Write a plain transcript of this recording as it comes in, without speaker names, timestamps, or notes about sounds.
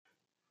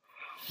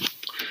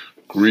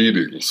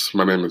Greetings.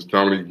 My name is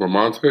Dominique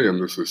Beaumonte,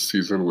 and this is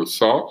Seasoned with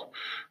Salt.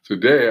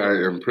 Today,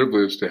 I am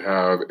privileged to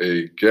have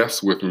a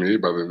guest with me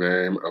by the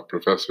name of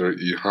Professor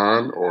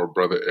Ihan, or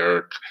Brother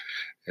Eric,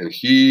 and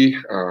he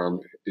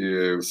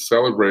is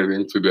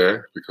celebrating today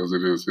because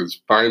it is his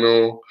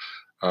final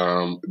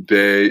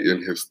day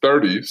in his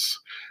 30s.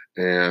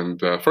 And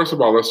first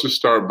of all, let's just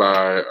start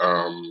by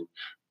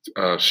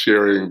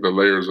sharing the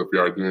layers of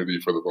your identity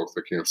for the folks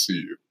that can't see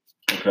you.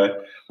 Okay.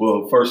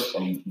 Well, first,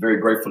 I'm very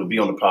grateful to be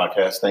on the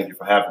podcast. Thank you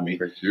for having me.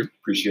 Thank you.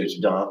 Appreciate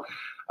you, Dom.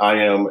 I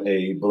am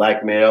a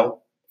Black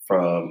male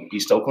from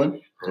East Oakland,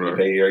 in the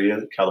Bay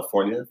Area,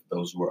 California. For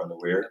those who are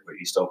unaware where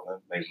East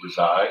Oakland may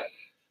reside.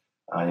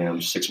 I am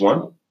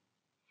 6'1".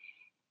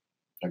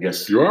 I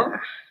guess. You are?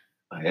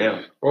 I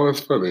am. Oh, that's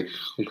funny.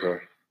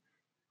 Okay.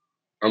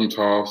 I'm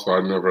tall, so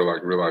I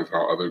never realize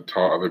how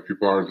tall other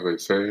people are until they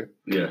say it.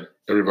 Yeah.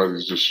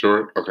 Everybody's just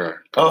short. Okay.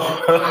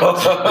 Oh.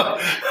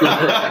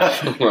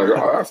 I'm like,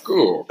 oh, that's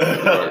cool.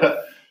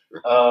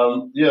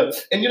 Yeah.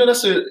 And,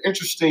 that's an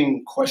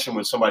interesting question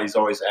when somebody's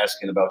always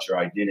asking about your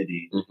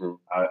identity. Mm-hmm.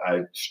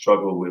 I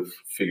struggle with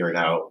figuring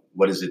out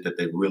what is it that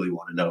they really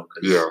want to know.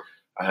 Because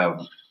I have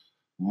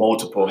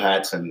multiple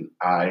hats and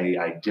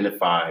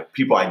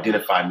people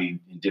identify me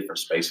in different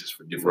spaces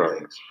for different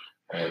things.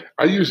 Right?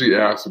 I usually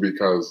ask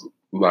because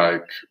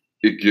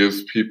it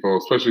gives people,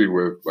 especially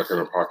with in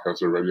a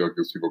podcast or radio, it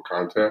gives people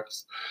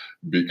context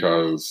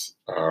because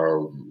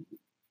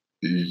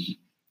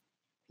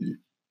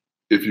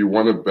if you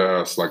want to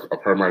best, a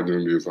part of my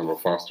identity is I'm a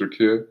foster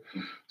kid,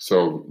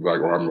 so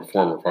or I'm a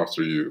former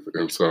foster youth,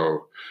 and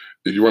so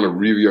if you want to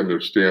really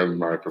understand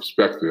my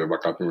perspective, I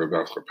think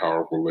that's a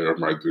powerful layer of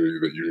my identity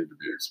that you need to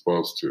be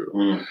exposed to.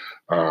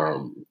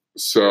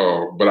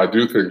 But I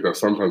do think that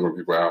sometimes when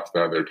people ask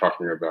that, they're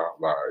talking about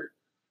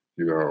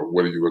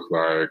what do you look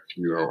like?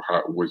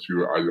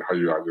 How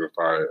you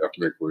identify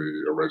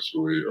ethnically or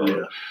racially,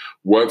 or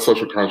what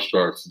social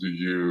constructs do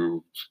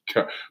you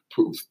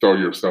throw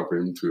yourself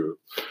into?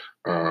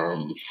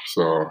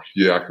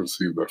 I can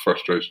see the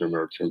frustration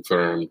or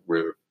concern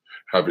with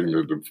having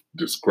to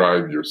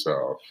describe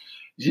yourself.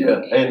 Yeah,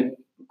 and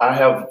I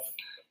have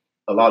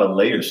a lot of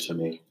layers to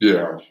me.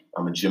 Yeah,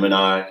 I'm a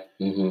Gemini,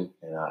 and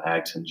I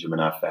act in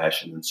Gemini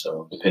fashion, and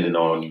so depending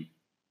on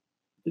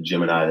the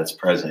Gemini that's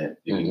present,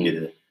 you can get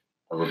a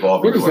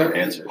revolving door of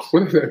answers.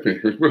 What does that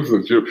mean? What is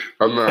a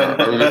Gemini?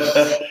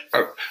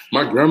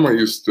 My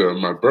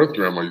birth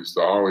grandma used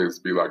to always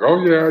be like,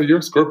 "Oh yeah,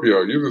 you're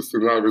Scorpio." You just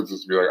not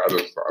just be like, I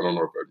don't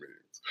know what that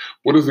means.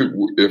 What is it?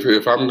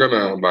 If I'm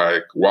gonna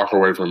walk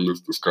away from this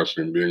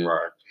discussion being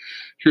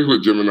here's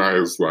what Gemini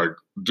is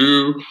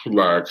do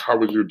how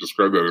would you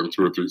describe that in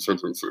 2 or 3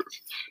 sentences?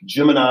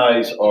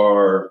 Geminis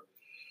are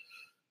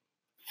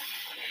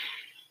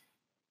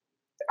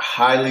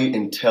highly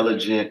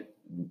intelligent,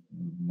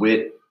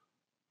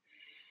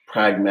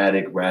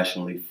 pragmatic,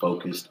 rationally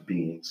focused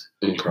beings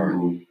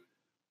who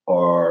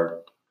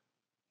are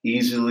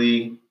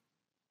easily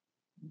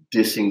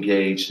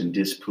disengaged and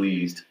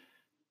displeased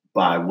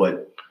by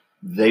what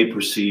they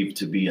perceive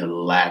to be a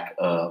lack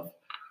of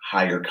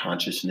higher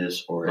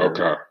consciousness or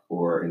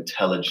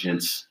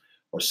intelligence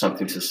or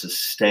something to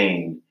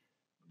sustain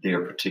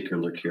their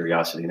particular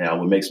curiosity. Now,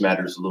 what makes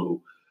matters a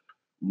little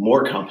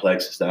more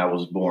complex is that I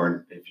was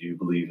born, if you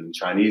believe in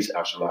Chinese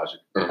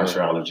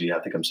astrology, I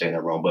think I'm saying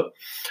that wrong, but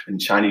in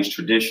Chinese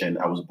tradition,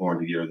 I was born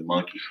the year of the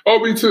monkey. Oh,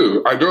 me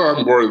too. I know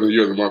I'm born in the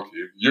year of the monkey.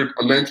 You're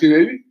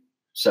 1980?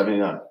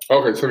 79.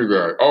 Okay,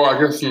 79. Oh, I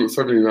guess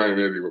 79 and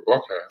 80. Okay, I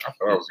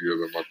thought I was the year of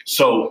the monkey.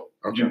 So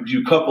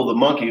you couple the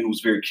monkey, who's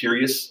very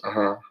curious,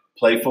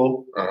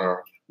 playful,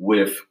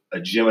 with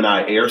a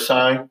Gemini air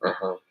sign.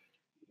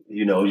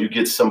 You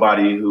get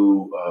somebody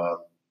who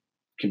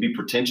can be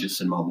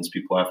pretentious in moments.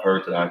 I've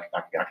heard that I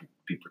can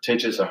be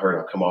pretentious. I heard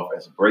I come off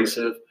as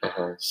abrasive. I've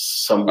heard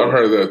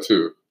that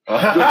too.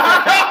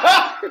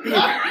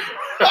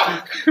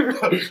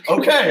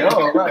 Okay.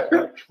 All right.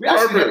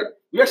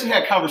 We actually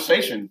had a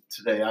conversation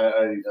today.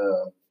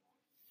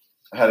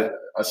 I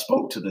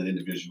spoke to the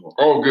individual.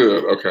 Oh,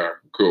 good. Okay,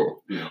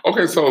 cool. Yeah.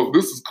 Okay, so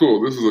this is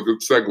cool. This is a good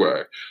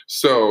segue.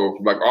 So,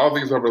 all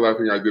these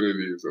overlapping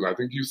identities, and I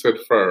think you said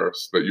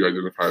first that you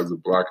identify as a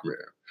Black man.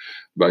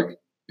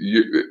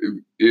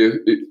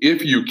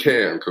 If you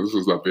can, because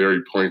this is a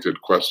very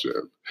pointed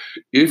question,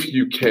 if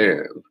you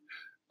can,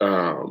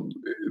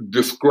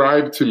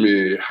 describe to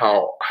me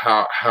how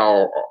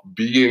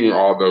being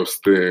all those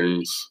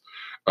things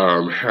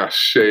has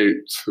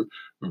shaped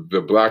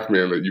the Black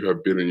man that you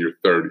have been in your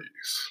 30s.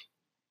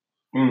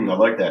 I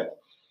like that.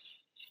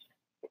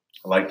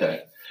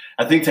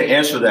 I think to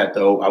answer that,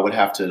 though, I would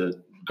have to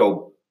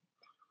go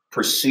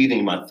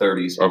preceding my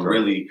 30s and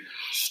really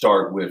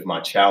start with my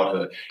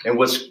childhood. And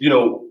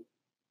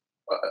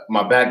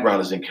my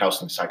background is in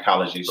counseling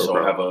psychology, so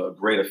I have a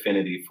great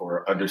affinity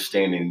for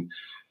understanding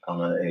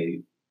on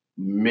a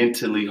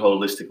mentally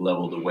holistic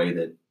level the way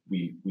that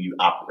we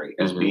operate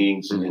as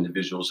beings and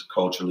individuals,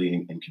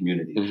 culturally and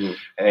community.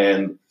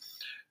 And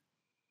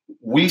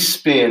we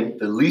spend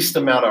the least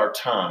amount of our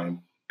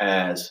time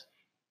as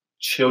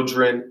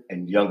children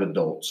and young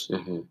adults.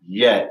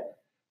 Yet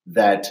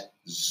that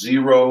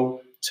 0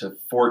 to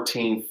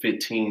 14,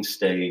 15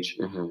 stage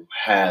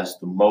has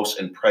the most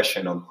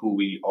impression on who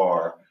we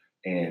are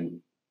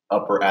in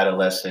upper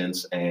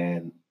adolescence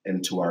and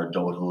into our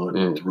adulthood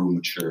and through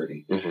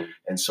maturity.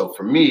 And so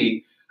for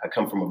me, I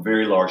come from a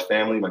very large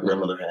family. My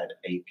grandmother had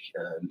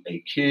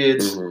eight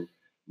kids.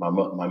 My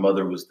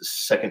mother was the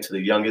second to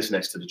the youngest,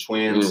 next to the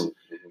twins.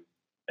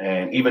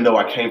 And even though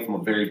I came from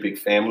a very big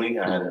family, we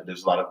have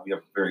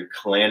very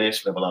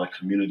clannish, we have a lot of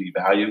community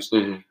values.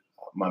 I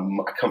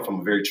come from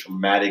a very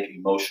traumatic,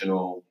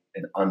 emotional,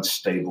 and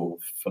unstable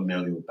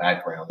familial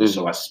background.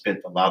 So I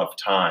spent a lot of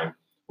time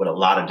with a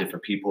lot of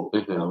different people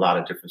in a lot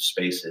of different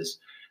spaces,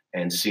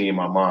 and seeing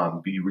my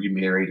mom be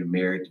remarried and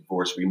married,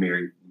 divorced,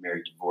 remarried,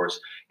 married,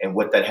 divorced. And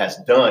what that has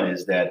done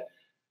is that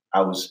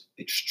I was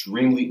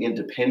extremely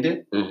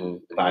independent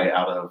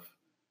out of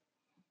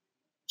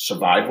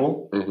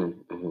survival,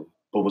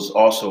 but was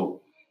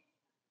also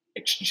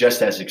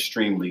just as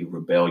extremely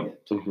rebellious.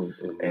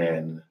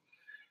 And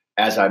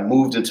as I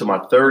moved into my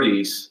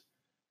 30s,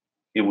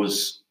 it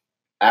was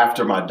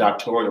after my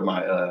doctorate,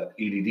 my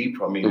EDD,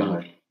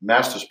 my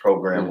master's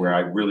program, where I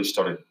really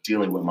started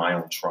dealing with my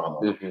own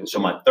trauma. So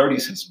my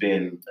 30s has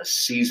been a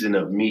season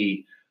of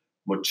me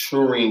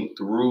maturing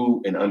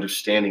through and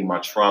understanding my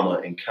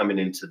trauma and coming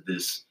into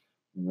this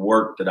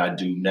work that I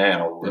do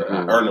now, where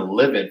I earn a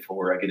living for,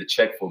 where I get a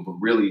check for, but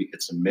really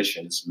it's a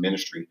mission, it's a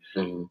ministry.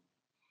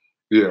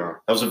 Yeah,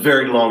 that was a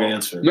very long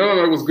answer.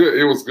 No, it was good.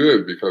 It was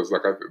good because,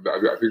 like, I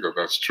think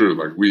that's true.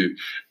 Like,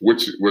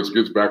 which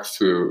gets back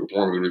to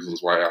one of the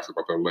reasons why I asked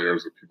about the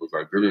layers of people's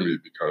identity.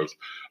 Because,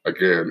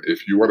 again,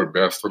 if you want to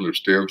best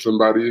understand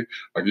somebody,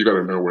 like, you got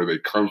to know where they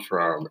come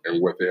from and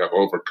what they have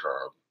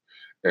overcome.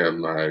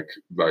 And like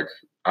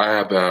I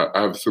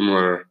have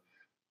similar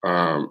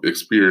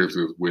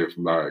experiences with,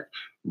 like,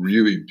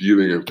 really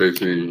dealing and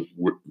facing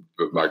with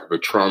the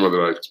trauma that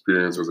I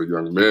experienced as a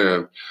young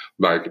man,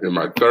 like in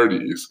my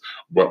 30s,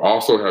 but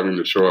also having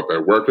to show up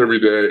at work every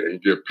day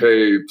and get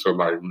paid to,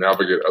 like,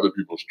 navigate other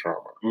people's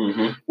trauma,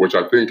 which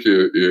I think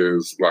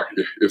is like,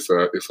 it's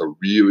a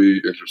really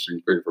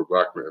interesting thing for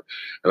Black men.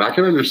 And I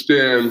can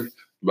understand,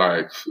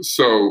 like,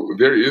 so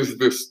there is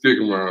this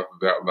stigma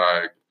that,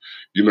 like,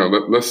 you know,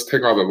 let's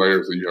take all the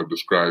layers that you have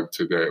described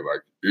today,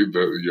 like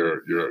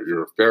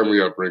your family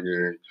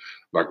upbringing,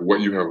 like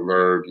what you have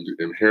learned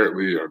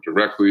inherently or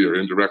directly or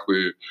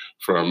indirectly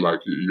from, like,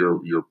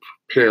 your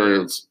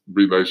parents'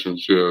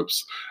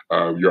 relationships,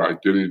 your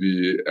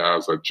identity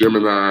as a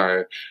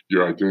Gemini,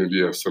 your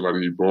identity as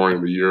somebody born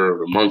in the year of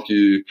the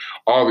monkey.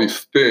 All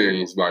these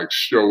things, like,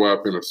 show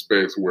up in a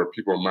space where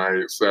people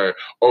might say,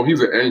 "Oh,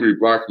 he's an angry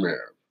Black man."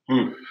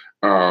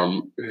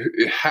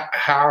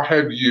 How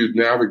have you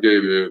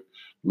navigated,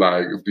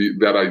 like,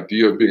 that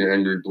idea of being an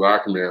angry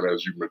Black man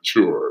as you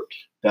matured?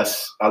 I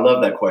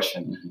love that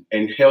question.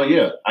 And hell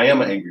yeah, I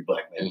am an angry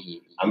Black man.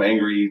 I'm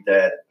angry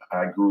that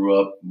I grew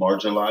up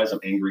marginalized. I'm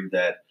angry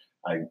that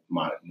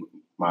my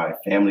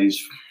family's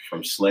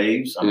from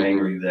slaves. I'm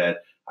angry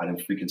that I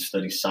didn't freaking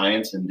study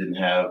science and didn't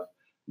have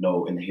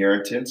no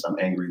inheritance. I'm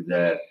angry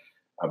that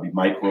I'll be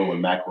micro and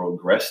macro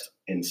aggressed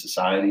in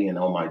society and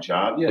on my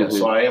job. Yeah,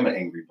 so I am an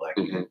angry Black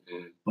man.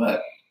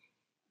 But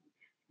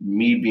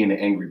me being an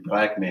angry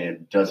Black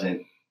man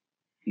doesn't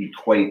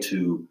equate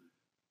to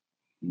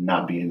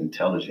not being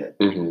intelligent,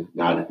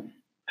 not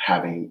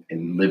having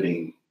and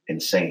living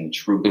and saying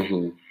truth.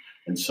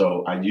 And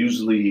so I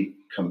usually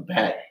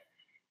combat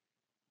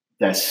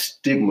that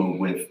stigma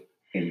with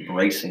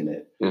embracing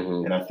it.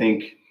 And I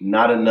think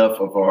not enough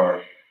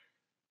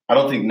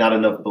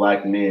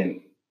Black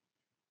men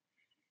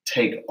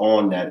take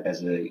on that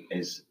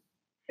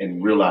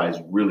and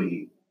realize,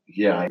 really,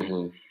 yeah,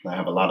 I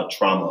have a lot of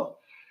trauma,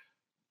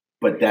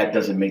 but that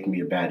doesn't make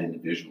me a bad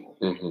individual.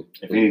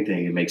 If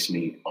anything, it makes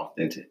me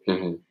authentic.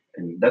 And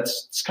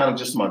that's kind of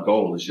just my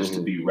goal, is just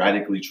to be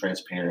radically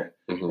transparent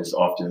as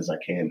often as I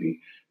can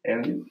be.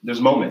 And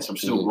there's moments I'm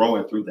still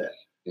growing through that.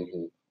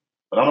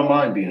 But I don't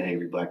mind being an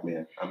angry Black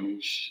man. I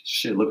mean,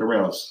 shit, look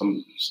around.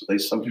 Some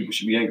people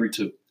should be angry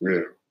too.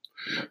 Yeah.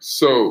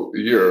 So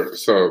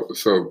this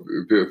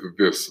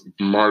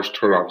march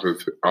toward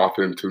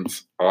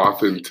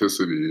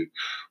authenticity,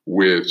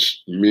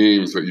 which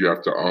means that you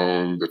have to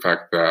own the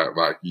fact that,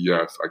 like,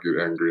 yes, I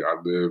get angry. I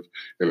live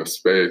in a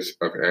space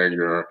of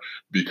anger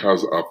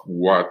because of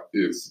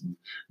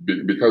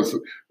because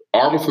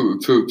almost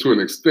to an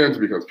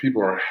extent, because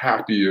people are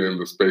happy in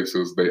the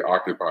spaces they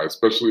occupy,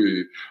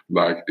 especially,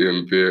 like,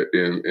 in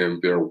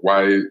their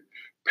white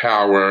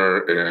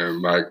power,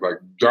 and like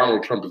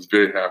Donald Trump is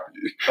very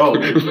happy. Oh,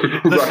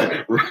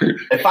 listen, right.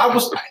 If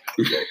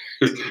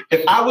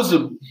I was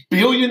a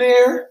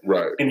billionaire,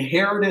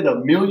 inherited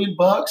 $1 million,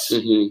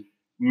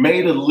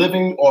 made a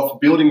living off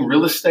building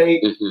real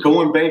estate,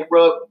 going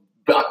bankrupt,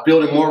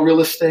 building more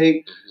real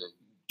estate,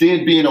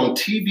 then being on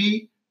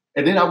TV,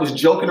 and then I was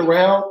joking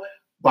around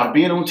by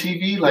being on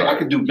TV, like, I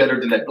could do better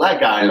than that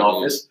Black guy in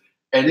office,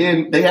 and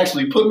then they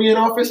actually put me in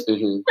office,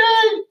 man,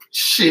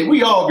 shit,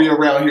 we all be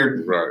around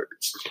here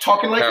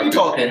talking like we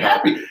talking,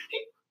 happy.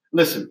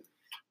 Listen,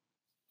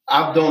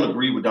 I don't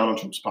agree with Donald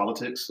Trump's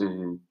politics,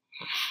 Mm-hmm.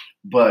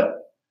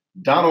 but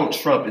Donald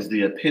Trump is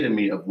the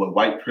epitome of what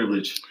white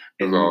privilege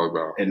is all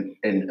about, and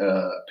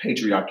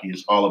patriarchy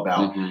is all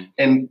about. Mm-hmm.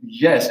 And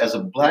yes, as a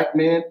Black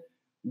man,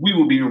 we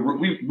would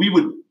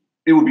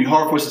it would be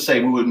hard for us to say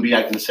we wouldn't be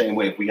acting the same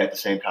way if we had the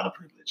same kind of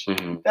privilege.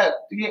 Mm-hmm. That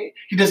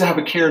he doesn't have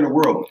a care in the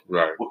world,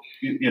 right?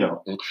 You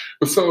know.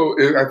 So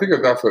I think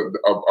that's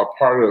a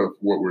part of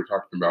what we're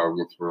talking about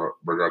with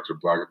regard to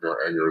Black male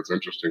anger is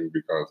interesting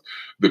because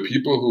the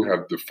people who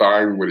have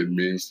defined what it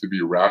means to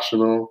be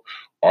rational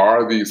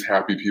are these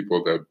happy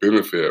people that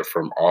benefit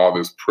from all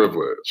this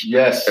privilege.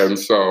 Yes, and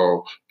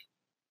so.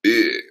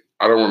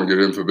 I don't want to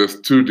get into this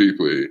too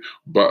deeply,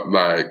 but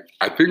like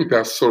I think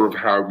that's sort of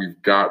how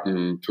we've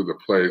gotten to the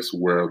place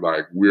where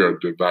like we're a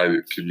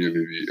divided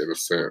community in a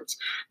sense,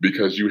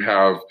 because you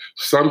have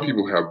some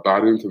people have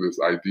bought into this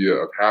idea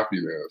of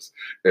happiness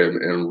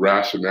and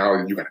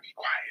rationality. You gotta be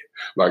quiet.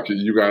 Like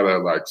you gotta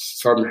like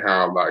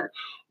somehow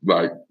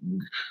like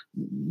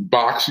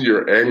box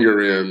your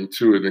anger in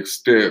to an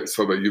extent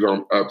so that you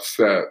don't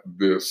upset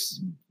this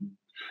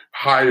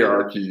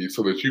hierarchy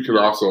so that you can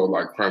also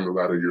like climb the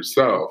ladder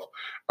yourself.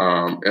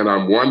 And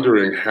I'm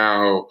wondering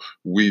how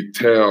we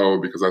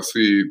tell, because I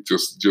see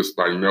just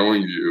by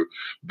knowing you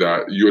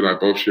that you and I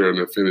both share an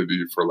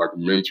affinity for like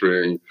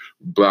mentoring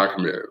Black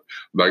men.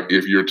 Like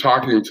if you're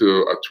talking to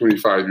a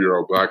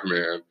 25-year-old Black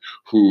man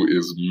who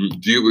is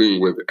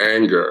dealing with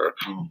anger,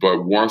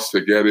 but wants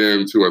to get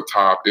into a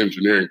top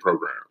engineering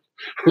program,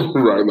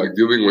 right? Like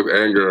dealing with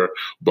anger,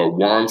 but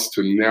wants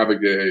to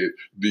navigate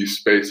these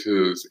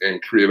spaces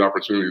and create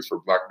opportunities for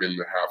Black men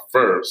to have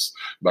first.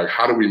 Like,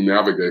 how do we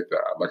navigate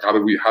that? Like, how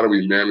do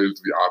we manage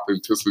the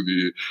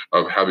authenticity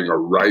of having a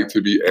right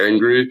to be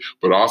angry,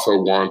 but also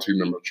wanting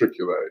to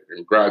matriculate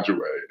and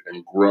graduate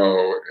and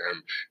grow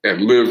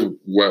and live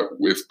what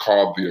is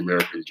called the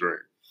American dream?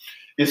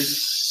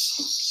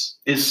 It's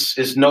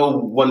no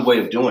one way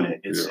of doing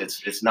it.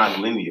 It's not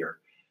linear.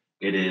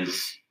 It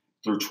is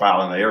through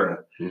trial and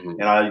error. Mm-hmm.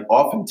 And I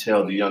often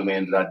tell the young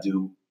man that I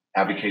do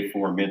advocate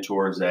for and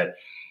mentors that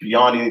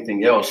beyond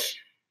anything else,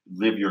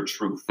 live your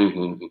truth.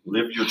 Mm-hmm.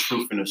 Live your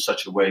truth in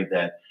such a way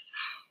that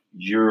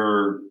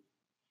you're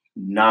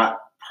not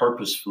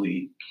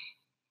purposefully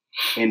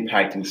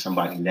impacting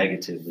somebody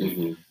negatively,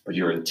 mm-hmm. but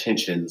your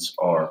intentions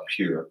are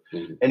pure.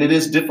 Mm-hmm. And it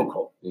is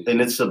difficult.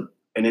 Mm-hmm.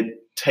 And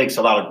it takes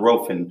a lot of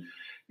growth. And,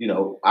 you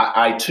know,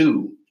 I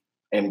too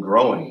am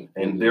growing,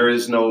 and mm-hmm. there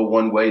is no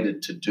one way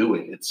to do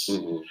it.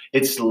 mm-hmm.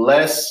 It's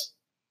less,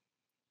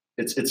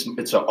 it's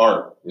an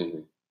art.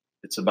 Mm-hmm.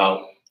 It's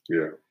about,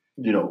 you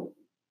know,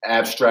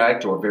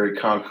 abstract or very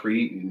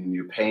concrete, and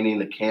you're painting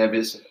the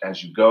canvas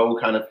as you go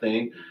kind of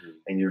thing. Mm-hmm.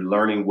 And you're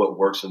learning what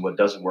works and what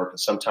doesn't work. And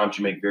sometimes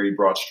you make very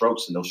broad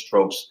strokes, and those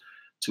strokes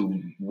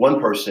to one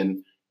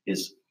person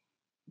is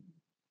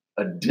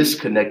a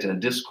disconnect and a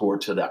discord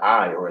to the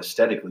eye or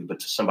aesthetically, but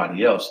to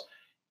somebody else,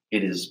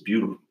 it is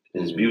beautiful.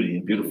 It is beauty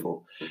and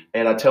beautiful.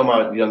 And I tell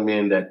my young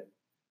men that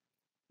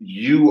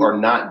you are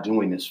not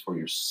doing this for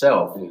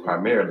yourself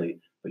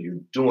primarily, but you're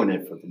doing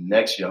it for the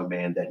next young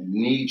man that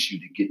needs you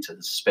to get to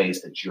the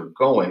space that you're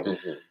going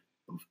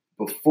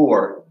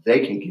before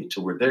they can get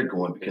to where they're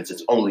going, because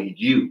it's only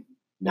you,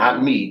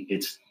 not me.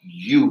 It's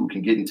you who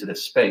can get into the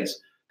space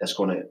that's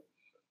going to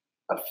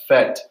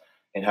affect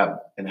and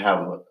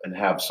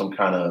have some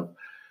kind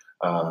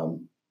of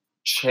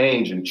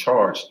change and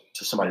charge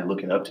to somebody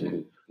looking up to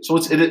you. So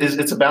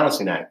it's a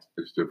balancing act.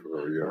 It's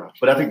difficult, yeah.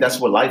 But I think that's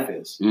what life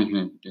is. Mm-hmm,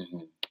 mm-hmm.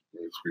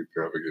 Yes, we've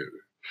navigated.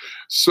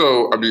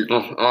 So, I mean,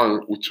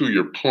 to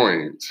your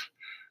point,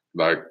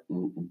 like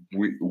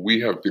we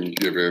have been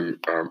given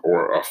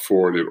or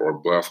afforded or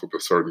blessed with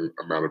a certain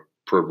amount of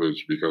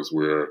privilege because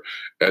we're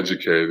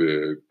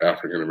educated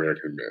African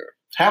American men.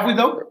 Have we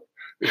though?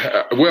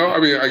 Well, I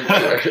mean,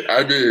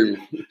 I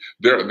mean,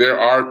 there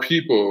are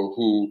people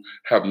who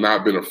have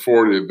not been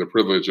afforded the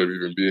privilege of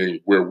even being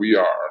where we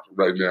are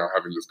right now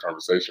having this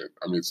conversation.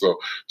 I mean, so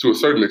to a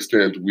certain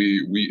extent,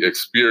 we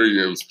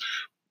experience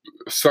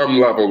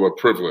some level of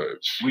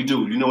privilege. We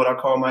do. You know what I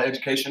call my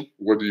education?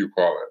 What do you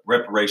call it?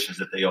 Reparations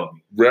that they owe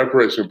me.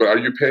 Reparation, but are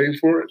you paying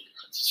for it?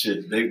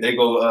 Shit, they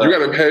go. You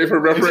got to pay for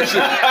reparations.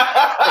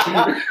 You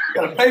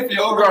got to pay for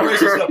your own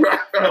reparations.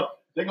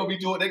 They're gonna be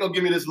doing. They're gonna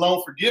give me this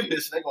loan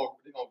forgiveness. They're gonna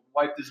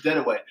wipe this debt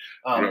away.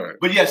 Right.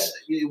 But yes,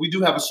 we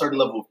do have a certain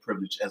level of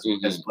privilege as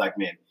Black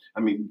men.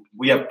 I mean,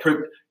 we have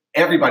privilege.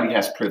 Everybody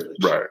has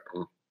privilege, right?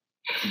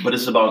 But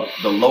it's about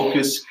the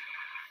locus,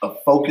 a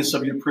focus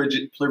of your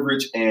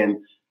privilege, and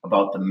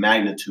about the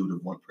magnitude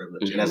of one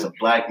privilege. And as a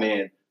Black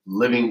man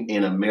living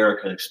in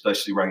America,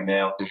 especially right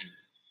now,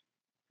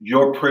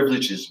 your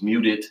privilege is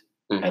muted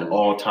at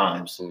all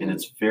times, and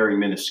it's very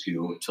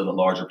minuscule to the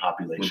larger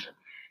population.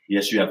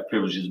 Yes, you have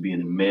privileges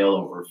being a male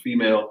over a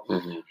female.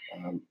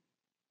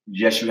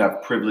 Yes, you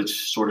have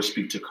privilege, so to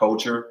speak, to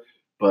culture.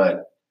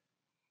 But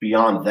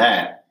beyond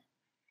that,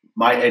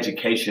 my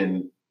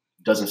education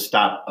doesn't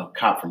stop a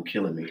cop from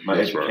killing me. My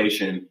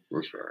education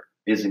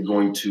isn't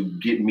going to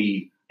get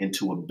me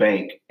into a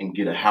bank and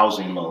get a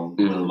housing loan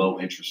with a low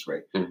interest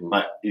rate.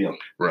 Right.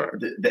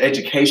 The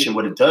education,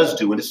 what it does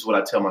do, and this is what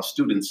I tell my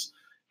students,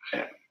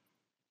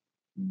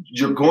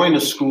 you're going to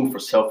school for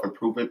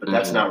self-improvement, but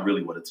that's not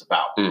really what it's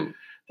about.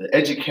 The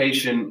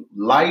education,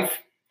 life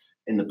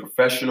in the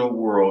professional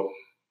world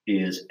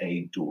is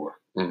a door.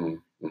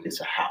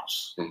 It's a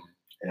house.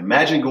 And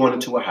imagine going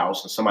into a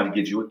house and somebody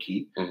gives you a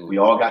key. We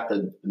all got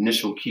the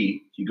initial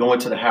key. You go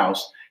into the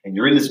house and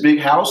you're in this big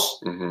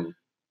house,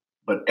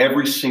 but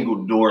every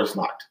single door is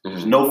locked.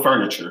 There's no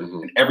furniture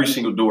and every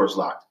single door is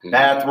locked.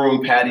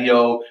 Bathroom,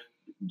 patio,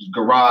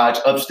 garage,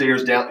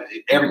 upstairs, down,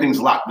 everything's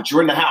locked, but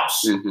you're in the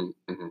house.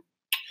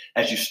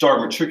 As you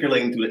start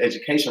matriculating through the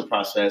education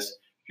process,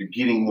 you're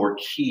getting more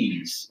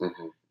keys.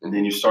 And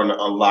then you're starting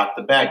to unlock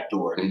the back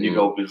door. And you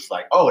go, it's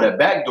like, oh, that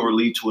back door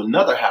leads to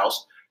another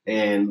house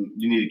and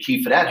you need a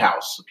key for that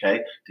house.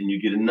 Okay. Then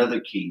you get another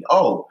key.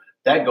 Oh,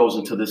 that goes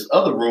into this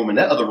other room, and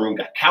that other room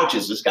got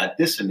couches. It's got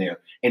this in there.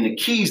 And the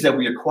keys that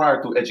we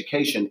acquire through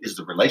education is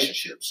the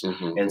relationships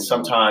and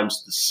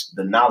sometimes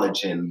the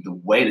knowledge and the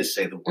way to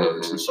say the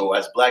words. And so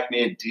as Black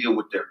men deal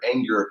with their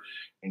anger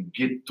and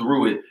get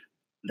through it,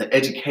 the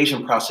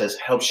education process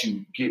helps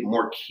you get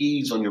more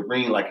keys on your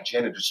ring like a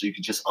janitor, so you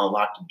can just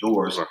unlock the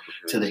doors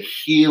to the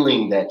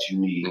healing that you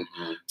need,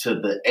 to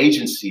the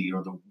agency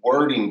or the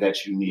wording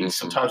that you need.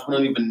 Sometimes we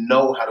don't even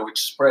know how to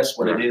express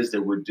what it is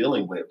that we're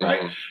dealing with,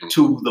 right?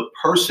 To the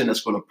person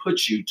that's going to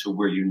put you to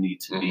where you need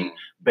to be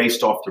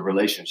based off the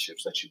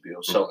relationships that you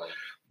build. So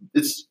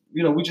it's,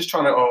 we're just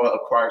trying to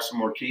acquire some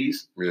more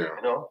keys.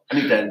 I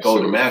need that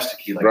golden master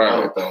key. Like,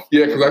 though.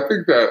 Yeah, because I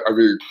think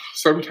that,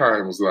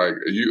 sometimes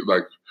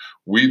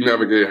we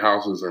navigate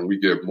houses and we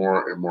get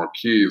more and more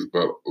keys,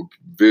 but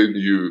then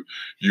you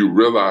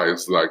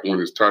realize, like, when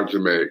it's time to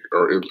make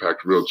or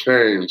impact real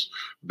change,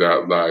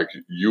 that, like,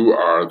 you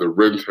are the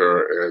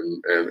renter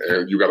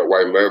and you got a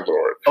white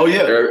landlord. Oh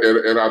yeah.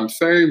 And I'm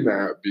saying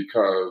that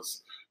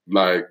because,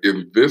 like,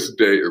 in this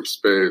day and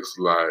space,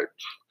 like,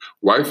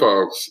 white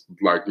folks,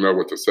 like, know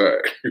what to say.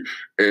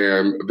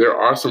 And there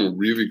are some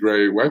really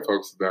great white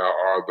folks that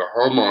are the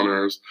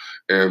homeowners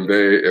and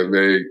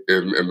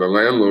the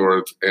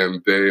landlords,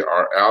 and they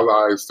are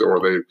allies, or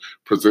they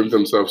present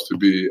themselves to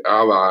be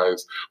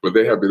allies, but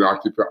they have been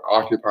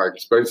occupying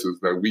spaces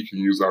that we can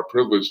use our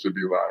privilege to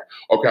be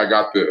like, okay, I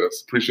got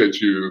this. Appreciate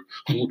you,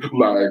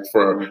 like,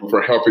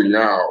 for helping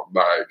out.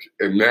 Like,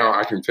 and now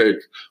I can take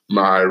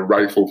my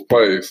rightful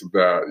place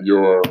that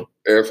your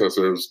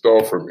ancestors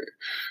stole from me.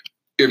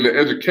 In the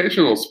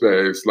educational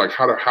space, like,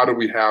 how do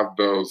we have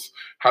those?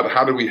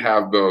 How do we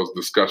have those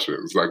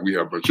discussions? Like, we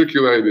have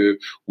matriculated,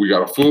 we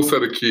got a full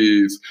set of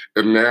keys,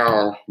 and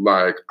now,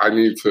 like, I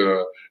need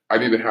to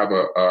have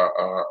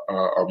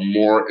a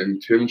more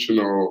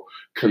intentional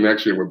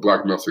connection with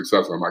Black male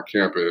success on my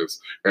campus,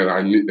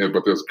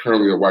 but there's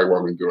currently a white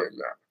woman doing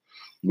that.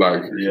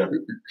 Like,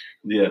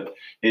 yeah,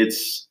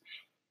 it's,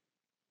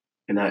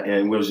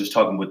 and we was just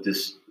talking with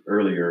this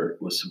earlier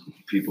with some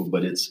people,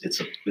 but it's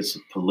a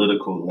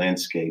political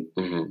landscape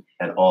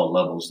at all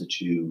levels that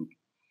you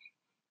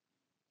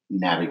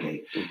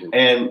navigate,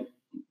 and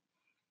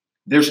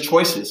there's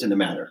choices in the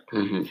matter.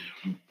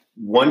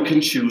 One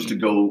can choose to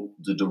go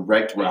the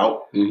direct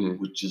route,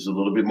 which is a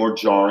little bit more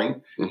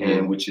jarring,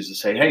 and which is to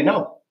say, hey,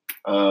 no,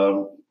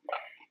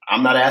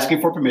 I'm not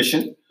asking for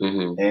permission,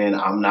 and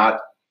I'm not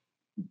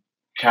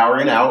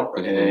cowering out,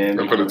 and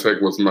I'm going to take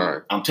what's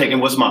mine. I'm taking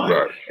what's mine.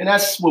 Right. And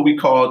that's what we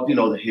call,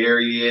 the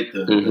Harriet,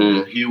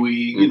 the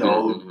Huey,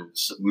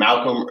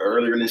 Malcolm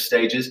earlier in the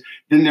stages.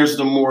 Then there's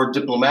the more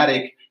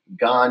diplomatic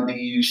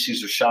Gandhi,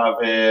 Cesar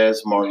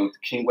Chavez, Martin Luther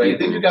King way.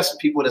 Then you got some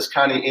people that's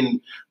kind of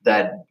in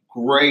that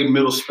gray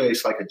middle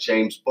space, like a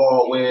James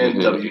Baldwin,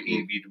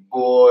 W.E.B. Du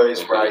Bois,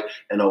 right,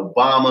 and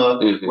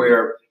Obama,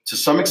 where to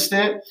some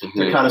extent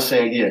they're kind of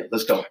saying, yeah,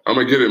 let's go. I'm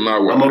going to get it my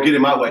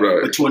way.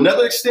 Right. But to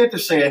another extent, they're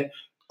saying,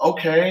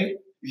 okay,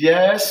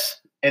 yes,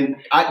 and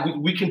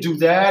we can do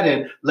that,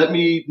 and let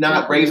me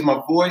not raise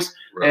my voice.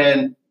 Right.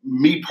 And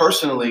me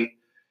personally,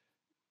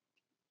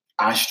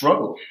 I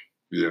struggle.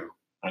 Yeah.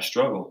 I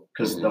struggle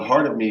because the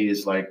heart of me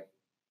is like,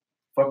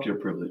 fuck your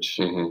privilege.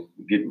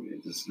 Get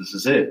this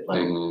is it.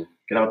 Like,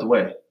 get out the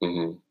way.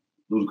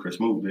 Ludacris,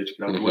 move, bitch.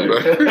 Get out the way.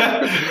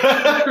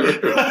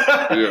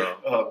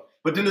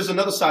 But then there's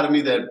another side of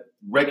me that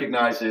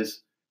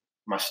recognizes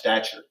my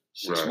stature.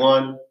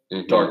 6'1",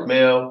 dark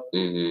male,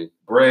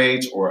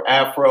 braids or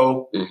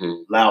afro,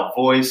 loud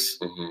voice.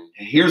 And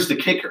here's the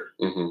kicker.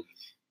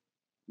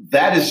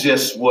 That is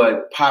just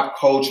what pop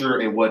culture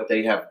and what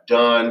they have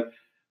done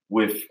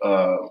with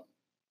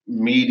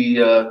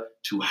media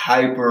to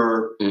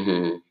hyper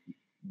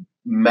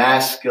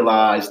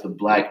masculize the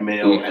Black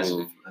male as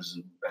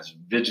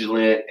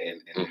vigilant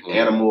and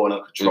animal and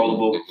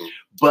uncontrollable.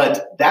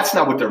 But that's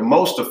not what they're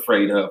most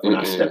afraid of when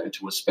I step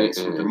into a space.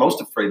 What they're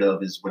most afraid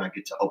of is when I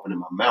get to open in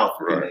my mouth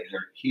and they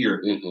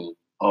hear,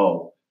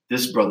 oh,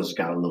 this brother's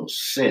got a little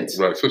sense.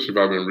 Right, especially if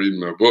I've been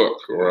reading a book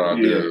or I've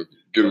been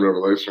getting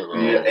revelation.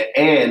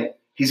 And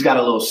he's got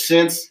a little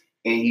sense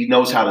and he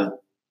knows how to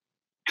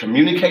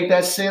communicate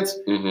that sense.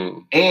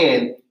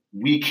 And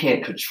we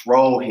can't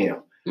control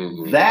him.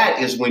 Mm-hmm.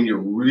 That is when you're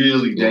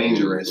really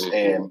dangerous. Mm-hmm.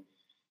 And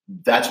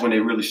that's when they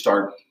really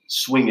start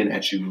swinging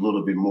at you a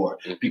little bit more.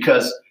 Mm-hmm.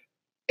 Because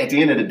at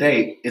the end of the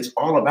day, it's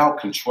all about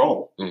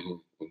control.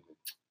 Mm-hmm.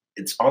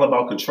 It's all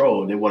about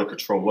control. They want to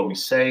control what we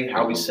say,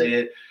 how we say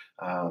it.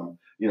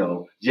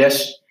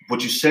 Yes,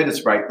 what you said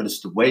is right, but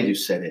it's the way you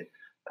said it.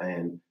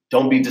 And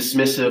don't be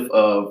dismissive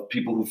of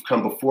people who've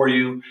come before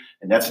you.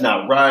 And that's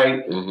not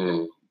right.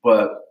 Mm-hmm.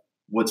 But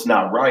what's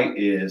not right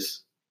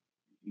is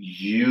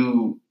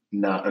you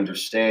not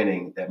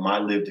understanding that my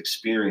lived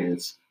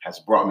experience has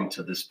brought me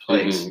to this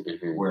place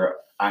where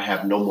I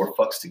have no more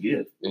fucks to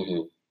give.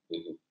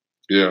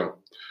 Yeah.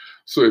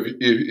 So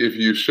if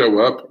you show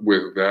up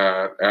with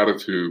that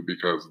attitude,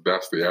 because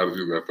that's the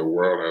attitude that the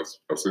world has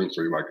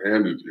essentially like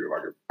handed you,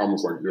 like it's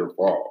almost like your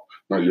fault,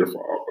 not your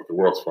fault, but the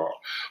world's fault.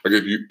 Like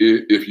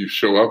if you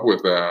show up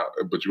with that,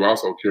 but you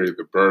also carry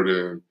the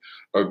burden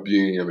of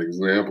being an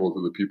example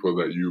to the people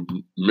that you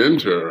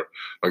mentor,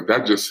 like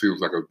that just seems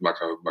like a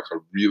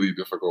really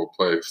difficult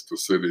place to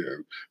sit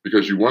in,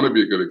 because you want to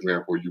be a good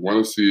example. You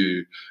want to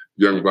see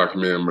young Black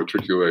men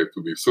matriculate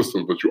through these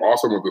systems, but you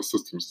also want the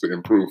systems to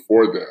improve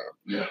for them.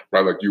 Yeah.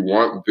 Right? Like you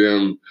want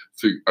them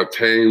to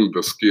attain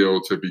the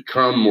skill to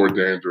become more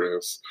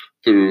dangerous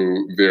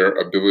through their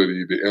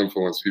ability to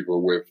influence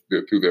people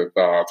through their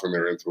thoughts and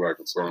their intellect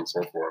and so on and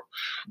so forth.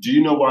 Do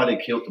you know why they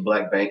killed the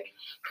Black Bank?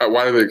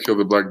 Why did they kill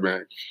the Black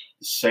Bank?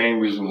 The same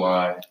reason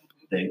why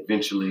they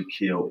eventually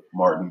killed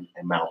Martin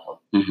and Malcolm.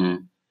 Mm-hmm.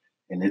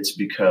 And it's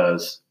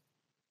because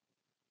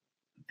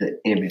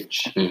the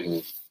image. Mm-hmm.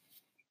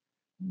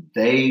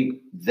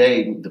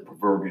 The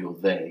proverbial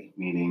they,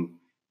 meaning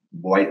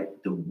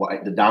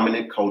the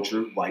dominant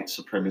culture, white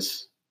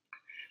supremacist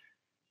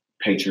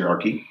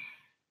patriarchy,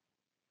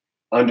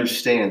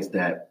 understands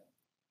that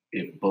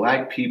if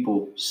Black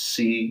people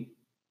see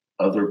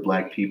other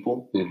Black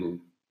people,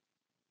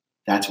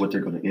 that's what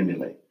they're going to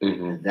emulate.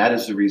 And that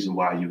is the reason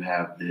why you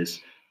have this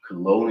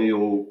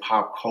colonial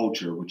pop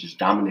culture, which is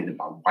dominated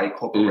by white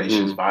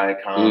corporations,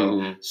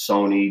 Viacom,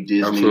 Sony,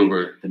 Disney,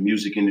 Absolutely. The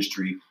music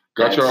industry.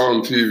 Got y'all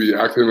on TV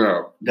acting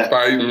out,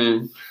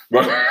 fighting.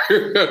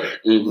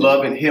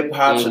 Love and hip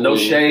hop, so no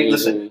shade.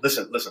 Listen.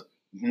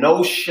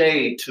 No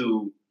shade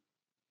to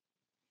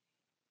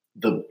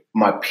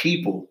my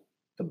people,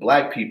 the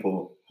Black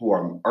people who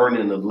are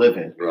earning a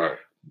living. Right.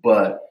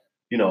 But,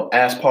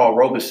 ask Paul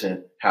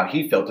Robeson how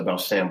he felt about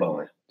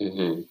samboing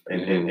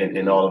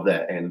and all of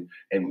that. And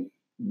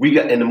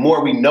the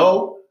more we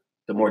know,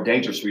 the more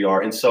dangerous we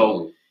are. And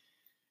so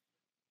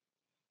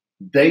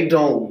they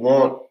don't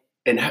want.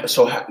 And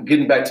so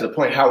getting back to the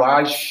point, how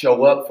I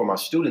show up for my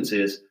students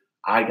is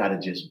I got to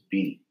just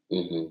be.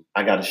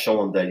 I got to show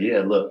them that,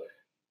 yeah, look,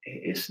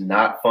 it's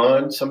not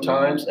fun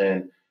sometimes.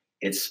 And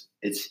it's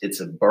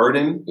a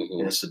burden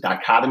and it's a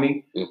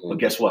dichotomy. But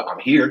guess what? I'm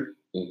here.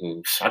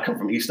 I come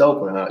from East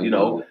Oakland.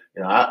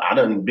 I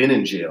done been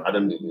in jail. I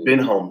done been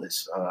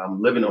homeless.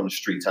 I'm living on the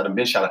streets. I done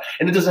been shot at.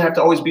 And it doesn't have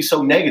to always be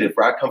so negative,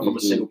 right? I come from a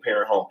single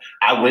parent home.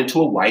 I went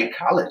to a white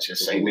college at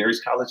St.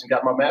 Mary's College and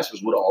got my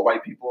master's with all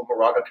white people in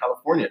Moraga,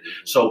 California.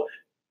 So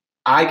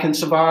I can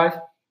survive.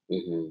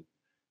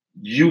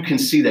 You can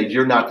see that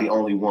you're not the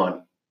only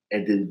one.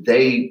 And then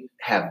they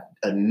have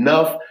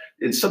enough.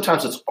 And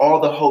sometimes it's all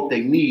the hope they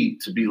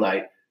need to be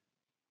like,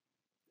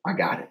 I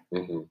got it.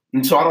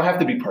 And so I don't have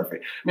to be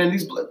perfect.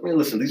 These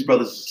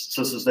brothers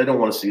and sisters, they don't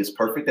want to see us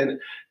perfect. And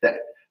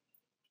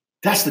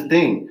that's the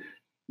thing.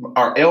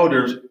 Our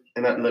elders,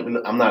 and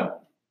I'm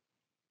not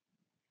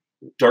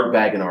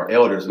dirtbagging our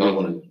elders, and I don't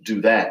want to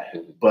do that.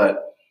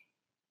 But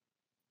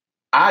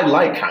I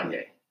like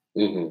Kanye.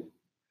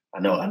 I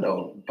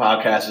know.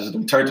 Podcasters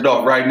have turned it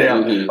off right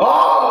now.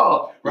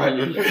 Oh, right.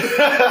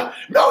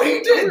 No,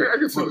 he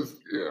didn't.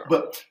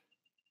 But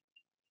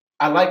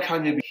I like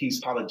Kanye because he's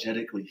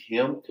apologetically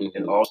him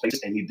in all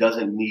spaces, and he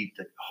doesn't need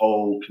the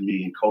whole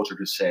comedian culture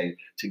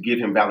to give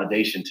him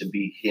validation to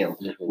be him,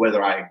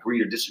 whether I agree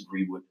or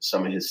disagree with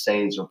some of his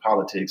sayings or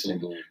politics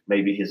and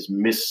maybe his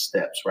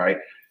missteps, right?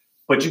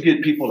 But you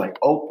get people like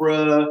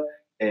Oprah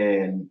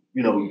and,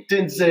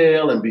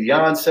 Denzel and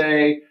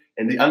Beyonce,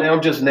 and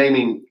I'm just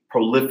naming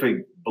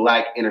prolific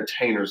Black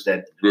entertainers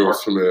that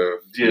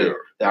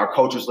our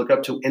cultures look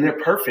up to, and they're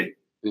perfect.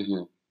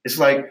 It's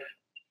like,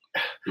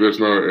 there's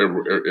no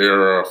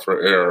era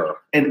for error.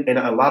 And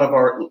a lot of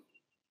our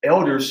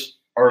elders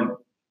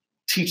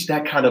teach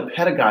that kind of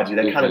pedagogy,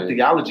 that kind of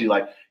theology,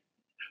 like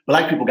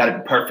Black people got to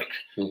be perfect.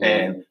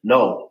 And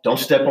no, don't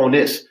step on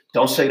this.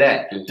 Don't say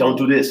that. Don't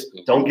do this.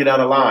 Don't get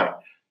out of line.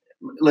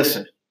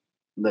 Listen.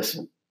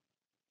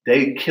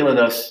 They killing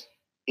us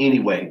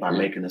anyway by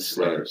making us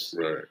slaves.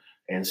 Right.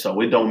 And so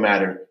it don't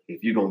matter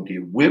if you're going to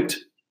get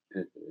whipped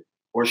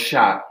or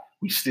shot.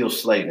 we still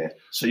slaving.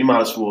 So you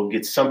might as well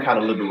get some kind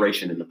of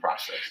liberation in the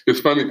process. It's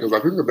funny because I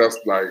think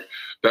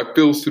that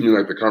feels to me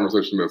like the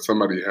conversation that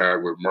somebody had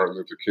with Martin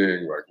Luther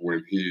King, like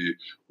when he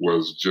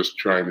was just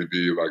trying to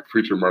be like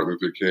preacher Martin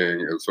Luther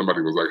King, and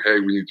somebody was like, "Hey,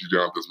 we need you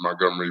down at this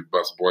Montgomery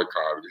bus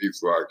boycott," and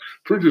he's like,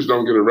 "Preachers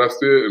don't get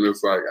arrested," and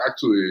it's like,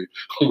 actually,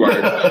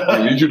 like,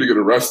 we need you to get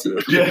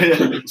arrested,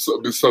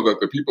 so that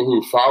the people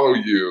who follow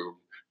you,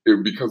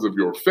 because of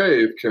your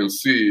faith, can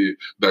see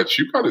that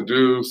you got to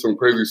do some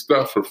crazy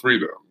stuff for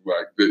freedom.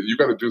 Like that, you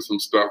got to do some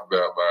stuff that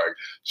like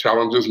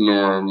challenges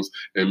norms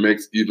and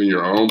makes even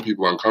your own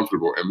people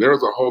uncomfortable. And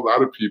there's a whole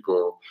lot of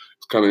people.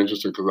 It's kind of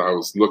interesting because I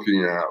was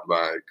looking at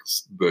like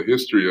the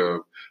history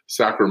of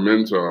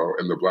Sacramento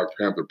and the Black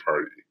Panther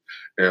Party,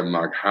 and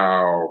like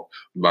how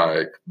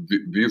like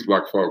these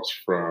Black folks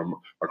from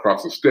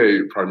across the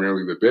state,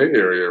 primarily the Bay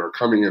Area, are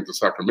coming into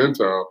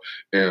Sacramento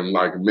and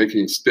like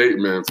making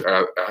statements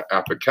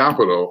at the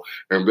Capitol.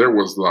 And there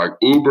was like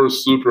uber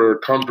super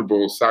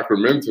comfortable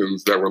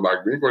Sacramentans that were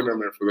like, "We ain't going down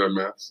there for that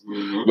mess."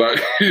 Like,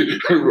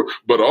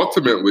 but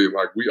ultimately,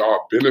 like we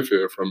all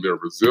benefit from their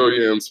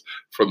resilience,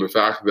 from the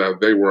fact that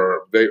they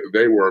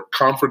were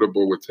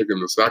comfortable with taking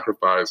the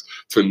sacrifice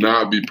to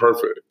not be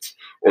perfect.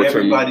 Or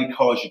everybody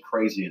calls you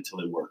crazy until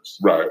it works.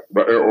 Right.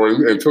 Or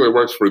until it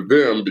works for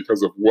them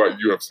because of what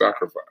you have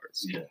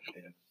sacrificed. Yeah.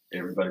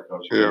 Everybody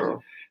calls you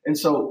crazy. And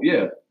so,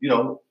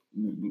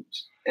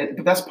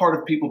 but that's part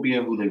of people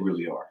being who they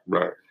really are.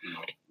 Right.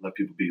 Let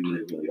people be who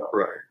they really are.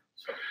 Right.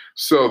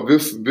 So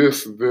this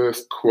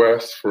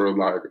quest for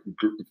like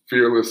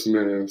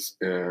fearlessness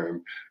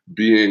and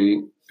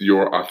being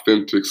your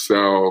authentic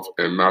self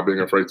and not being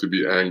afraid to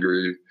be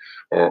angry,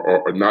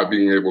 or not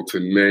being able to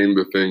name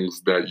the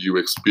things that you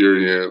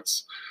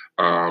experience,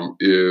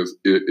 is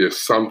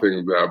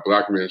something that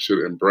Black men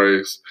should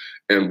embrace.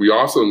 And we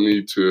also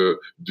need to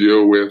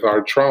deal with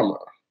our trauma,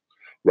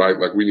 right?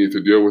 Like we need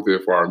to deal with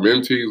it for our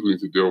mentees, we need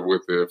to deal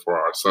with it for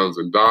our sons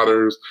and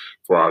daughters,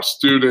 for our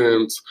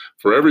students,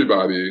 for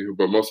everybody.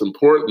 But most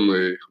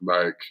importantly,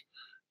 like,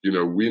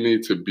 we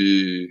need to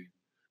be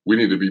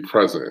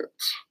present.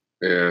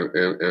 And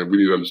we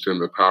need to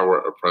understand the power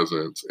of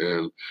presence.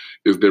 And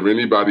is there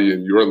anybody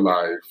in your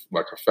life,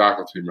 like a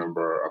faculty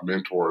member, a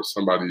mentor,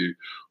 somebody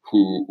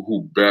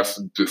who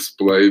best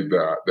displayed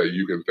that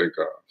you can think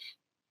of?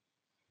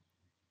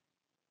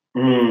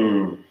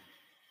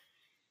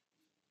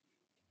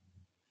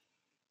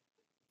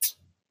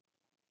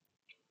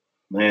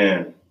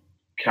 Man,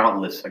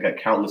 countless. I got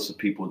countless of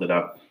people that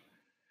I've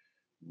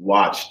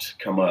watched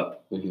come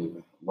up. Mm-hmm.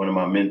 One of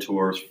my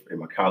mentors in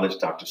my college,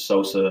 Dr.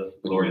 Sosa,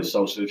 Gloria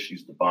Sosa,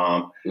 she's the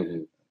bomb,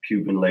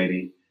 Cuban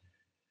lady.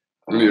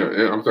 Yeah,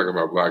 and I'm talking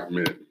about Black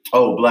men.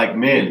 Oh, Black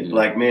men,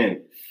 Black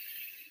men.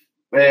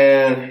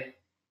 Man,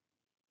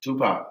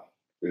 Tupac,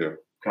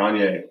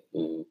 Kanye,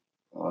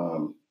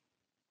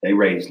 they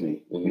raised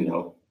me,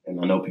 and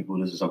I know people,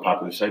 this is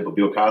unpopular to say, but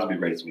Bill Cosby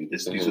raised me.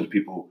 These are the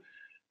people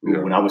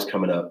who, when I was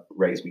coming up,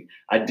 raised me.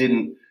 I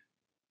didn't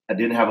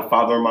have a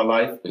father in my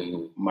life.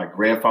 My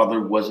grandfather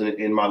wasn't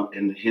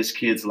in his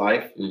kid's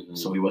life,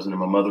 so he wasn't in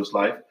my mother's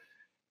life.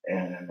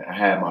 And I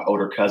had my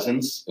older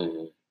cousins,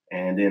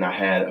 and then I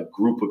had a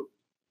group of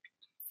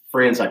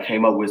friends I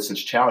came up with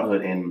since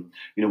childhood. And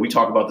we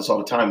talk about this all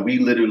the time. We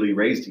literally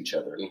raised each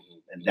other,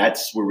 and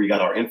that's where we got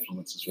our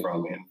influences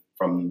from, and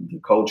from the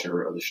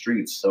culture of the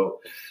streets.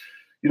 So,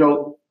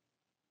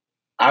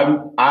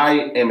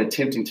 I am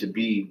attempting to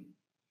be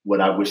what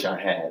I wish I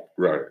had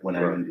when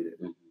I needed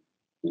it.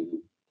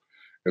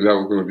 And that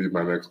was going to be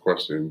my next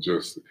question.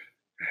 Just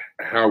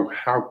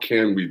how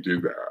can we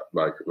do that?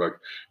 Like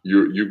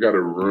you got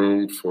a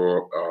room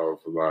full of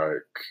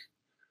like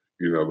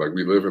we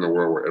live in a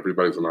world where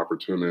everybody's an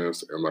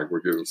opportunist, and like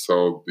we're getting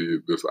sold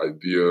this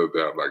idea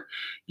that like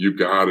you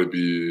got to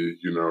be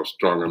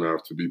strong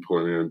enough to be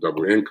pulling in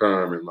double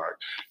income, and like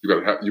you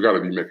got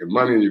to be making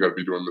money, and you got to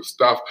be doing this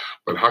stuff.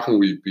 But how can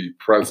we be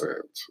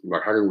present?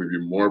 Like how can we be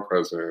more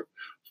present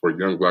for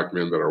young Black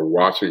men that are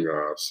watching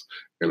us?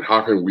 And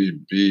how can we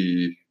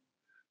be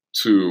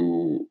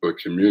to a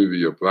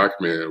community of Black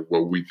men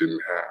what we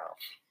didn't have?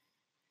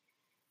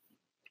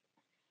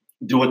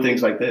 Doing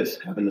things like this,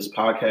 having this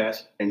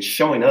podcast, and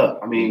showing up.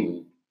 I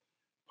mean,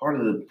 part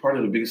of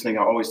the biggest thing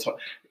I always talk.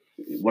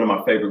 One of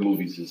my favorite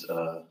movies is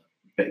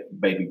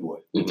Baby Boy,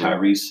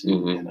 Tyrese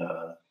and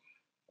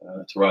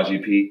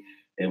Taraji P.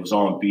 It was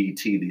on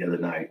BET the other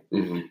night,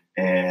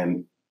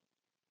 and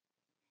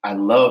I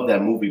love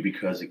that movie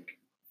because it,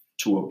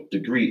 to a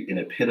degree, it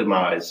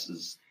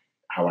epitomizes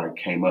how I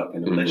came up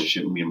in the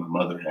relationship me and my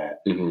mother had.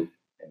 And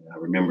I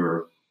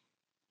remember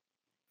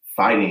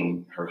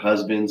fighting her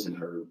husbands and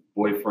her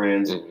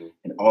boyfriends,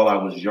 and all I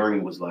was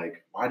yearning was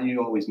like, why do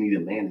you always need a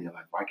man in your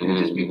life? Why can't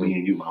it just be me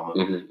and you, mama?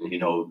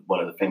 One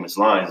of the famous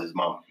lines is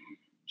Mom,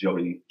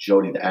 Jody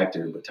the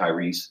actor, but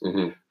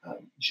Tyrese,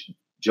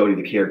 Jody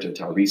the character,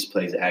 Tyrese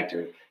plays the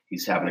actor.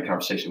 He's having a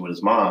conversation with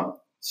his mom,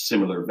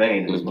 similar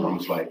vein, and his mom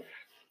was like,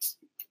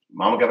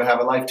 Mama gotta have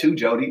a life too,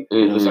 Jody.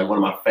 And it's like one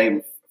of my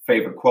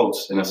favorite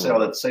quotes. And I say all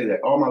that to say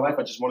that all my life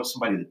I just wanted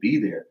somebody to be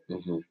there.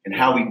 And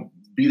how we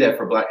be that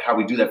for how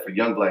we do that for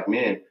young Black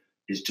men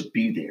is to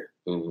be there.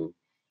 Mm-hmm.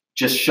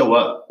 Just show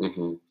up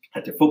mm-hmm.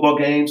 at their football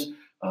games.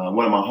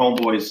 One of my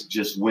homeboys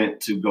just went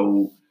to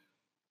go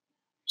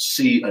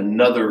see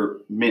another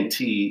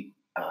mentee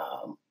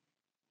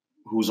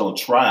who's on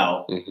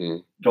trial, mm-hmm.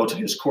 go to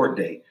his court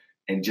date,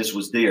 and just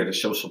was there to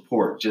show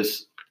support.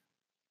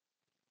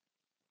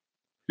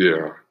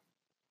 Yeah.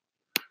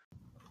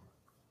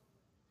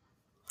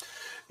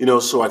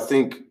 So I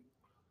think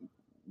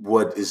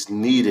what is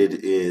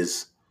needed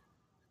is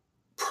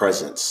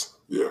presence.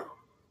 Yeah.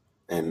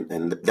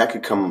 And that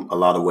could come a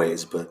lot of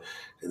ways, but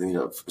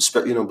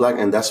Black,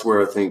 and that's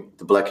where I think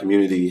the Black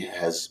community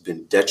has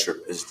been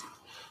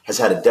has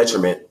had a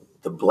detriment.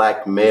 The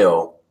Black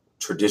male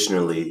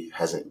traditionally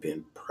hasn't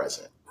been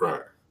present.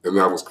 Right. And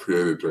that was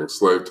created during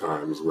slave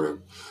times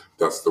when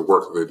that's the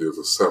work that they did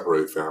to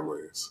separate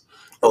families.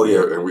 Oh,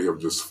 yeah. And we have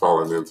just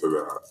fallen into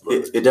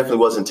that. It definitely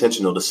was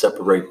intentional to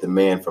separate the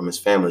man from his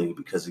family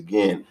because,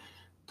 again,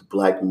 the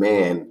Black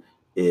man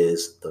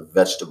is the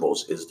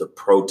vegetables, is the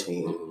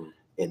protein, mm-hmm.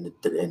 and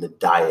the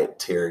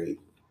dietary,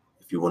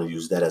 if you want to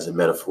use that as a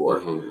metaphor,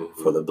 mm-hmm.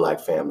 for the Black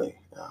family.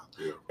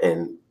 Yeah.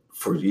 And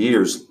for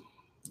years,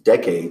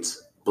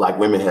 decades, Black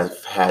women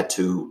have had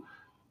to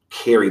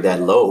carry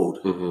that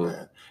load.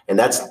 Mm-hmm. And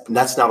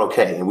that's not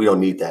okay, and we don't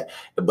need that.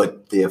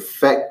 But the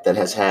effect that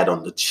has had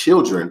on the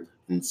children,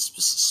 and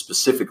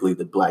specifically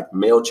the Black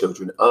male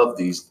children of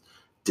these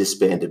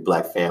disbanded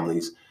Black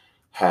families,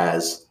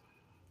 has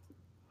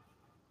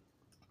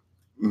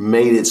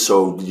made it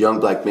so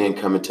young Black men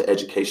come into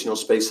educational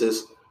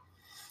spaces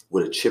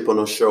with a chip on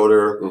their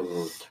shoulder,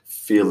 mm-hmm.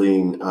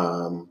 feeling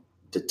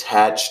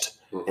detached,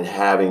 mm-hmm. and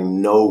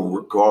having no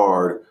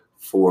regard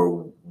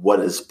for what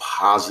is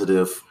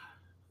positive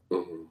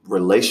mm-hmm.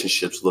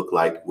 relationships look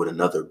like with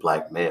another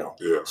Black male.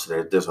 Yeah.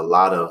 So there's a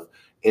lot of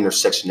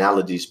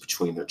intersectionalities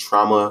between their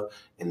trauma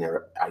and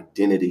their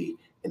identity,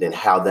 and then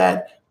how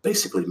that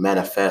basically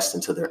manifests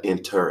into their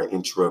intra and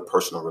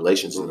intrapersonal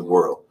relations mm-hmm. in the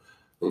world.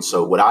 And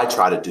so what I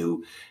try to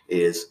do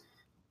is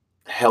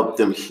help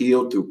them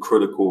heal through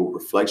critical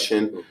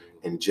reflection mm-hmm.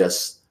 and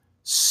just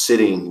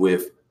sitting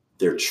with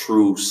their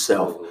true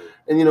self. Mm-hmm.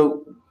 And,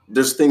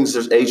 there's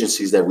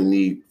agencies that we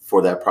need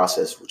for that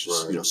process, which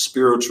is, right.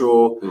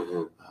 Spiritual,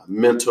 mm-hmm.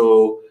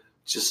 Mental,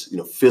 just,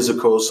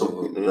 physical. So,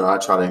 mm-hmm. I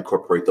try to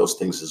incorporate those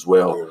things as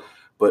well. Yeah.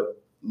 But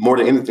more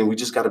than anything, we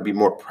just got to be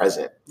more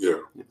present. Yeah.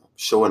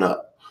 Showing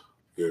up.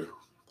 Yeah.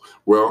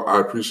 Well, I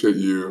appreciate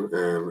you,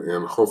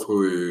 and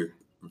hopefully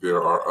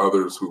there are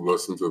others who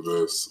listen to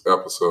this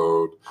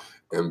episode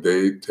and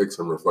they take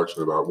some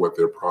reflection about what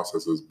their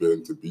process has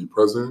been to be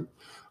present.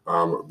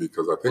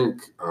 Because I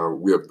think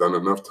we have done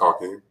enough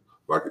talking,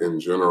 like in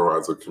general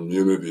as a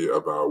community,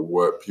 about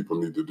what people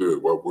need to do,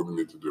 what women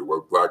need to do,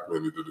 what Black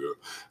men need to do.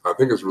 I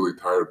think it's really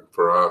time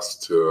for us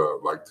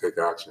to take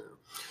action.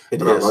 I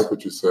like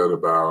what you said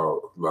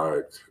about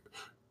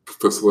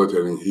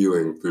facilitating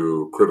healing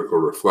through critical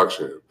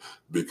reflection,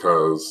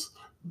 because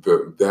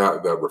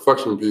that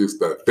reflection piece,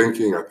 that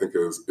thinking, I think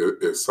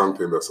is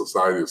something that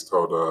society has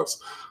told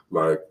us,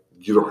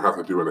 you don't have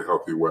to do in a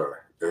healthy way.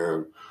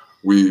 And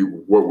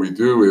what we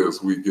do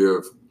is we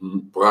give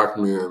Black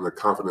men the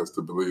confidence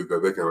to believe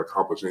that they can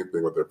accomplish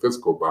anything with their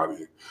physical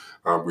body.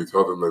 We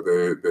tell them that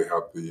they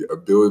have the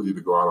ability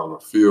to go out on the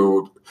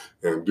field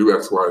and do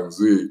X, Y, and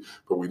Z,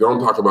 but we don't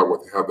talk about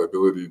what they have the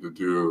ability to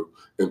do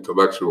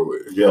intellectually.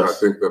 Yes. And I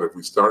think that if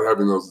we start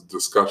having those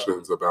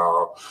discussions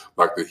about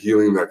the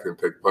healing that can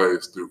take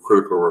place through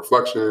critical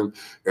reflection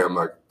and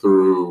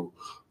through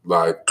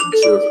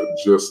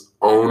just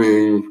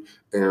owning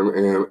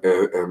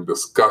and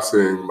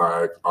discussing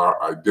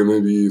our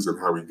identities and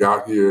how we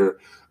got here,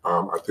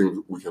 I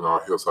think we can all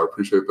heal. So I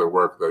appreciate the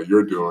work that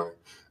you're doing,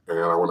 and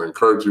I want to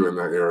encourage you in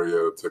that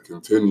area to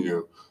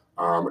continue,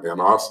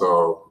 and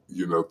also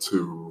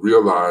to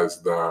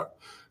realize that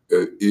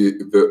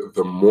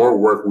the more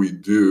work we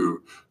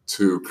do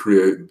to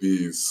create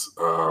these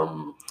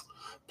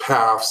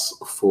paths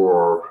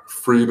for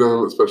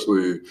freedom,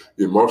 especially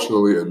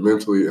emotionally and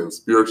mentally and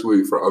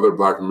spiritually for other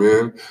Black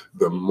men,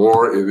 the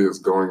more it is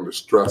going to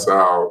stress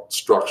out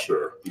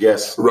structure.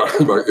 Yes. Right?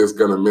 It's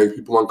going to make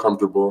people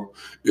uncomfortable.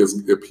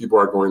 If people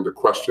are going to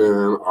question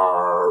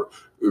our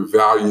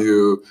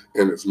value,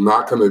 and it's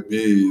not going to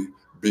be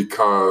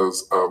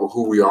because of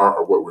who we are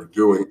or what we're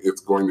doing.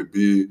 It's going to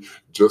be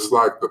just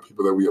like the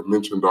people that we have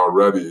mentioned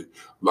already,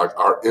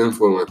 our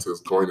influence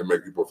is going to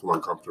make people feel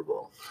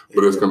uncomfortable.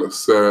 But it's going to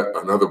set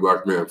another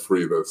Black man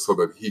free so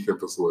that he can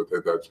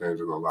facilitate that change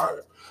in the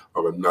life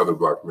of another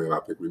Black man. I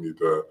think we need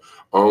to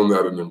own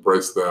that and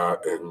embrace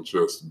that and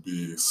just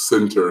be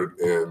centered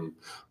in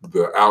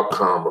the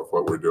outcome of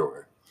what we're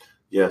doing.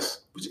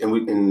 Yes. And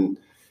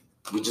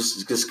we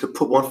just could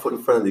put one foot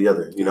in front of the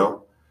other,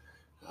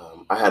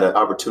 I had an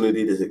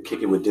opportunity to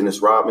kick it with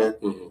Dennis Rodman.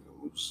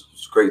 Mm-hmm. It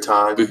was a great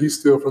time. Did he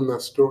steal from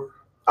that store?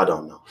 I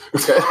don't know. I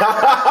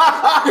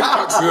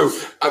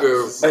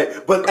just.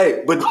 But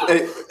a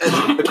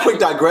quick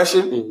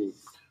digression. Mm-hmm.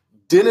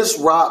 Dennis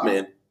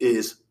Rodman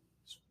is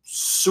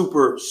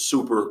super,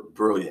 super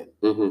brilliant.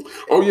 Mm-hmm.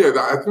 Oh yeah,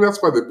 I think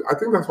that's why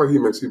he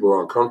makes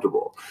people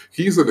uncomfortable.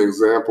 He's an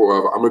example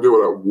of I'm gonna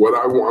do what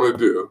I want to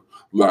do,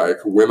 like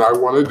when I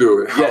want to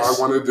do it, how I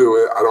want to do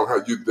it. I don't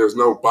have you. There's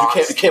no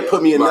box. You can't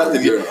put me in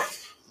nothing. Yeah.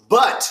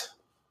 But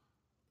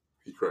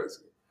he's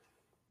crazy.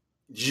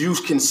 You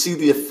can see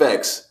the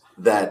effects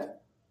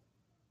that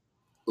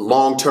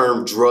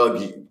long-term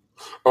drug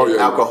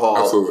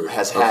alcohol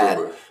has had,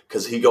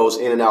 because he goes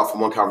in and out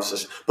from one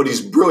conversation. But he's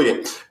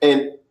brilliant,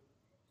 and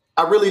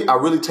I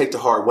really take to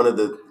heart one of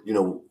the,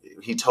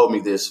 he told me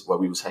this while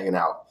we was hanging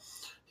out.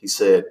 He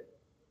said,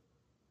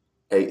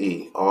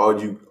 "AE, all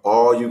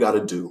you got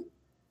to do,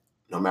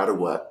 no matter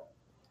what,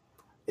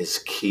 is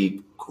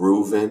keep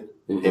grooving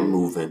and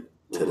moving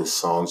to the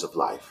songs of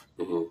life."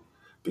 Mm-hmm.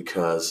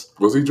 Because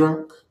was he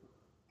drunk?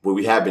 Well,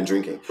 we have been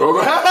drinking. Keep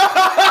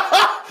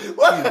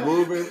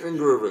moving and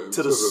grooving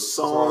to the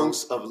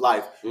songs of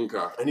life.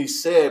 Okay. And he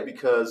said,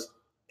 because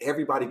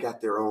everybody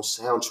got their own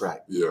soundtrack.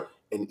 Yeah.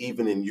 And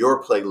even in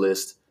your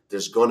playlist,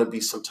 there's going to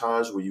be some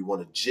times where you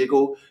want to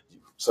jiggle,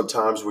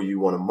 sometimes where you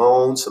want to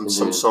moan, some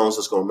songs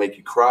that's going to make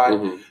you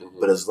cry.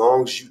 But as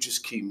long as you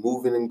just keep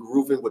moving and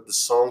grooving with the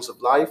songs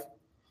of life,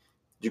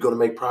 you're going to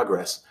make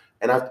progress.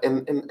 And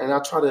I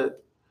try to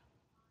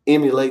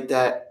emulate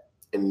that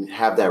and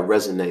have that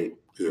resonate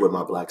with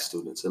my Black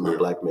students and my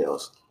Black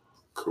males.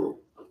 Cool.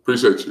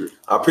 Appreciate you.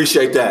 I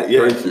appreciate that.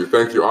 Yeah.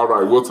 Thank you. All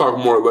right. We'll talk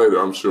more later,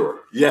 I'm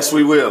sure. Yes,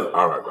 we will.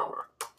 All right. Bye-bye.